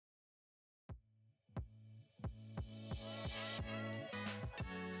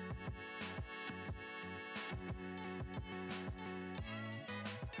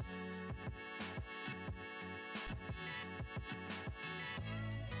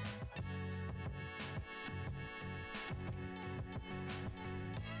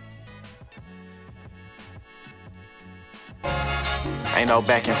Ain't no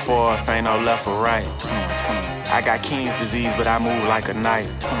back and forth, ain't no left or right. I got King's disease, but I move like a knight.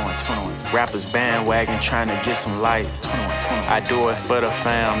 Rappers bandwagon trying to get some light. I do it for the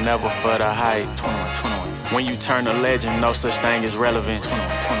fam, never for the hype. When you turn a legend, no such thing as relevance.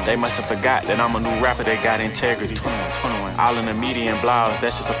 They must have forgot that I'm a new rapper that got integrity. All in the media and blogs,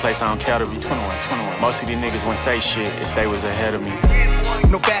 that's just a place I don't care to be. Most of these niggas wouldn't say shit if they was ahead of me.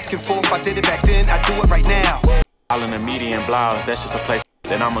 No back and forth, I did it back then, I do it right now. All in the media and blogs, that's just a place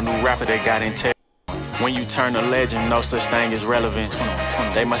that I'm a new rapper that got integrity. When you turn a legend, no such thing as relevance.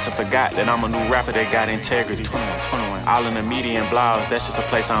 They must have forgot that I'm a new rapper that got integrity. All in the media and blogs, that's just a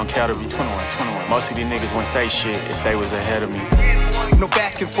place I don't care to be. Most of these niggas wouldn't say shit if they was ahead of me. No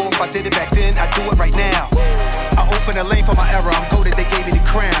back and forth, I did it back then, I do it right now. I open a lane for my era, I'm goated, they gave me the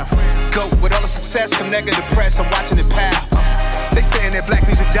crown. Go, with all the success come negative press, I'm watching it pal. They saying that black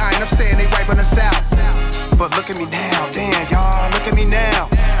music dying, I'm saying they right on the south. But look at me now, damn y'all, look at me now.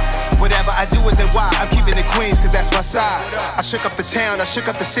 Whatever I do is in why I'm keeping it Queens, cause that's my side. I shook up the town, I shook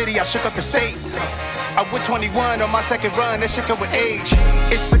up the city, I shook up the state. I went 21 on my second run, that shit come with age.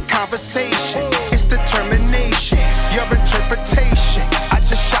 It's a conversation, it's determination, your interpretation. I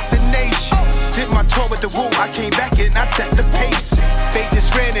just shocked the nation. Did my tour with the Woo, I came back and I set the pace. They just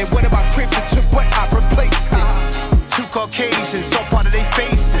ran in, what about Crips and took what I replaced it. Two Caucasians, so part of their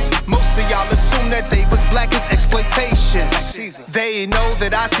faces. Most of y'all assume that they was black as exploitation. They know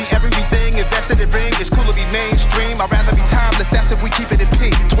that I see everything invested in ring. It's cool to be mainstream, I'd rather be timeless, that's if we keep it in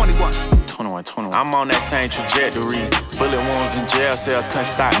P. 21. I'm on that same trajectory. Bullet wounds in jail cells couldn't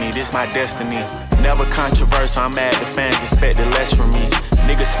stop me, this my destiny. Never controversial, I'm mad the fans expected less from me.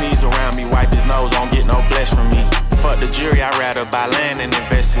 Niggas sneeze around me, wipe his nose, won't get no bless from me. Fuck the jury, I'd rather buy land and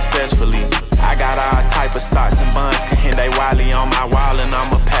invest successfully. I got all type of stocks and bonds, Kahinde Wiley on my wall and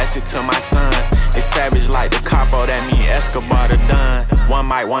I'ma pass it to my son. It's savage like the capo, that mean Escobar the Don. One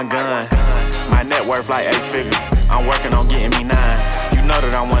mic, one gun. My net worth like 8 figures. I'm working on getting me 9. You know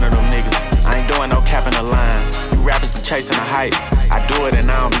that I'm one of them niggas. I ain't doing no cap in the line. You rappers be chasing the hype. I do it and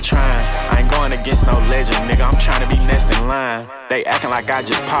I don't be trying. I ain't going against no legend, nigga. I'm trying to be next in line. They acting like I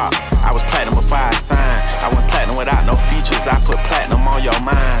just popped. I was platinum before I signed. I went platinum without no features. I put platinum on your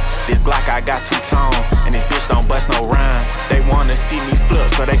mind. This Glock I got two-tone, and this bitch don't bust no rhyme. They wanna see me flip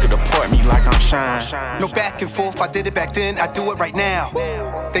so they could deport me like I'm Shine. No back and forth, I did it back then, I do it right now.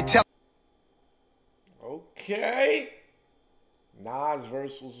 They tell. Okay. Nas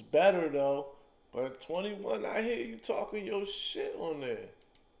verse was better though, but 21, I hear you talking your shit on there.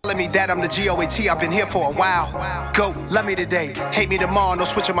 Let me that I'm the GOAT, I've been here for a while. Go, love me today, hate me tomorrow, no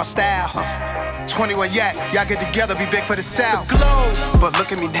switching my style. 21 yak, y'all get together, be big for the South. The globe. But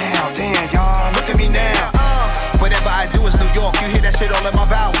look at me now, damn y'all, look at me now. Whatever I do is New York, you hear that shit all in my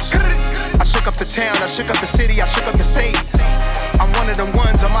vowels. I shook up the town, I shook up the city, I shook up the state. I'm one of them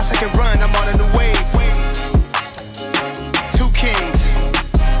ones on my second run, I'm on a new wave. Two kings,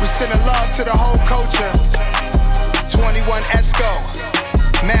 we sending love to the whole culture. 21 Esco,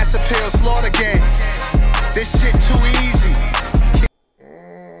 Mass Appeal, Slaughter Gang. This shit too easy.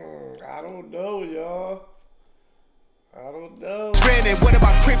 I don't know, y'all. I don't know. Granted, what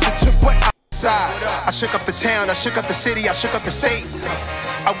about Crips that took what outside? I shook up the town, I shook up the city, I shook up the state.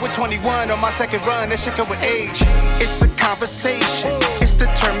 I went 21 on my second run, that shit come with age. It's a conversation, it's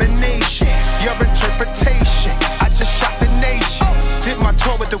determination, your interpretation. I just shocked the nation. Did my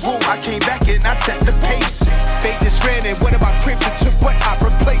tour with the Woo, I came back and I set the pace. They just ran in, what about Crips that took what I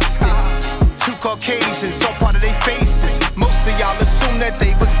replaced it. Two Caucasians, so part of their faces. Most of y'all assume that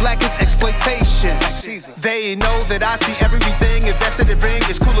they was black as exploitation. They know that I see everything invested in ring.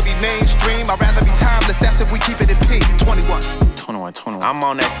 It's cool to be mainstream, I'd rather be timeless, that's if we keep it in P. 21. I'm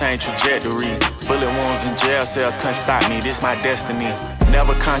on that same trajectory. Bullet wounds in jail cells couldn't stop me, this my destiny.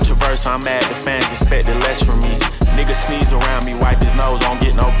 Never controversial, I'm mad the fans expected less from me. Niggas sneeze around me, wipe his nose, won't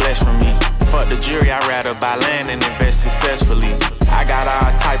get no bless from me. Fuck the jury, I'd rather buy land and invest successfully. I got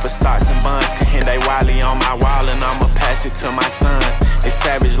all type of stocks and bonds, Kahinde Wiley on my wall and I'ma pass it to my son. It's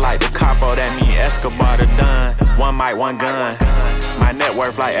savage like the capo, that mean Escobar the Don. One mic, one gun. My net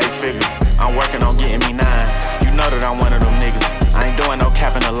worth like 8 figures. I'm working on getting me 9. You know that I'm one of them niggas. I ain't doing no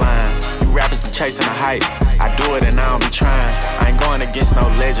cap in the line. You rappers be chasing the hype. I do it and I don't be trying. I ain't going against no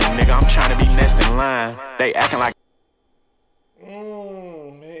legend, nigga. I'm trying to be next in line. They acting like He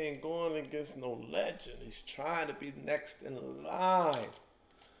ain't going against no legend. He's trying to be next in line.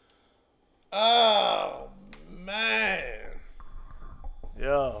 Oh, man.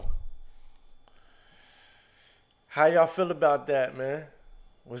 Yo. How y'all feel about that, man?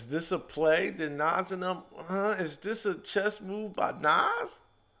 Was this a play? Did Nas and them, is this a chess move by Nas?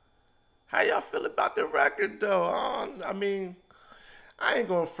 How y'all feel about the record, though? I mean, I ain't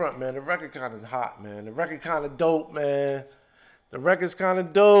gonna front, man. The record kind of hot, man. The record kind of dope, man. The record's kind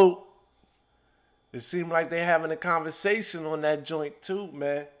of dope. It seemed like they having a conversation on that joint too,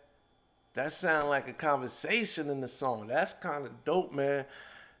 man. That sound like a conversation in the song. That's kind of dope, man.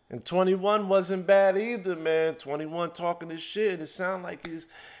 And 21 wasn't bad either, man. 21 talking his shit. It sound like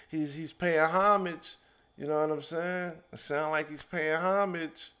he's paying homage. You know what I'm saying? It sound like he's paying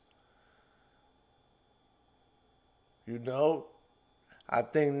homage. You know? I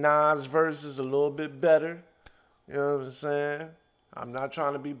think Nas' verse is a little bit better. You know what I'm saying? I'm not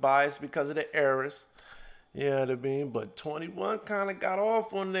trying to be biased because of the errors. You know what I mean? But 21 kind of got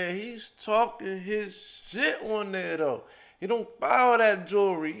off on there. He's talking his shit on there, though. He don't buy all that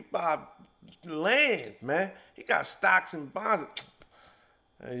jewelry. He buy land, man. He got stocks and bonds.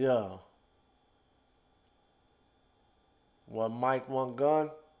 Hey, yo. One mic, one gun.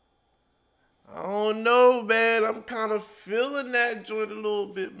 I don't know, man. I'm kind of feeling that joint a little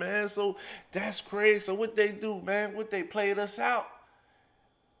bit, man. So that's crazy. So what they do, man? What they played us out?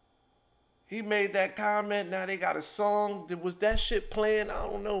 He made that comment. Now they got a song. Was that shit playing? I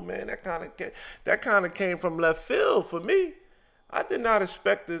don't know, man. That kind of came from left field for me. I did not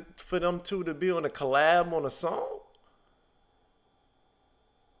expect it for them two to be on a collab on a song.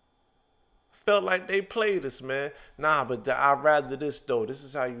 Felt like they played us, man. Nah, but I'd rather this, though. This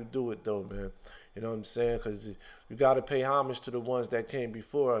is how you do it, though, man. You know what I'm saying? Because you got to pay homage to the ones that came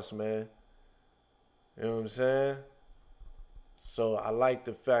before us, man. You know what I'm saying? So I like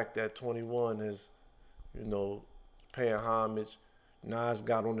the fact that 21 is, you know, paying homage. Nas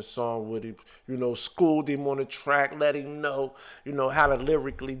got on the song with him, you know, schooled him on the track, let him know, you know, how to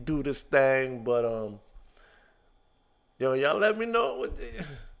lyrically do this thing. But, yo, y'all let me know what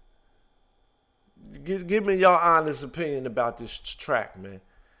give me y'all honest opinion about this track, man,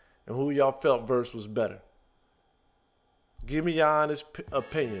 and who y'all felt verse was better. Give me your honest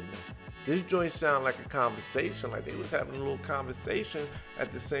opinion, man. This joint sound like a conversation, like they was having a little conversation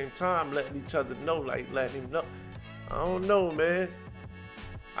at the same time, letting each other know, like letting him know. I don't know, man.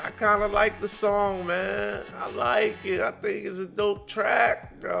 I kind of like the song, man. I like it. I think it's a dope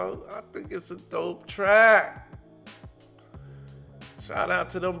track, yo. I think it's a dope track. Shout out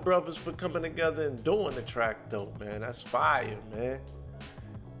to them brothers for coming together and doing the track, though, man. That's fire, man.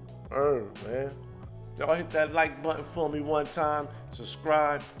 Man. Y'all hit that like button for me one time.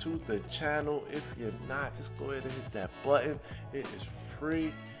 Subscribe to the channel. If you're not, just go ahead and hit that button. It is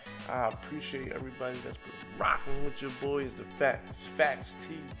free. I appreciate everybody that's been rocking with your boys, the Facts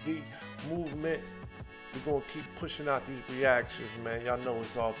TV movement. We're going to keep pushing out these reactions, man. Y'all know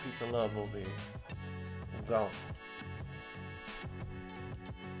it's all peace and love over here. I'm gone.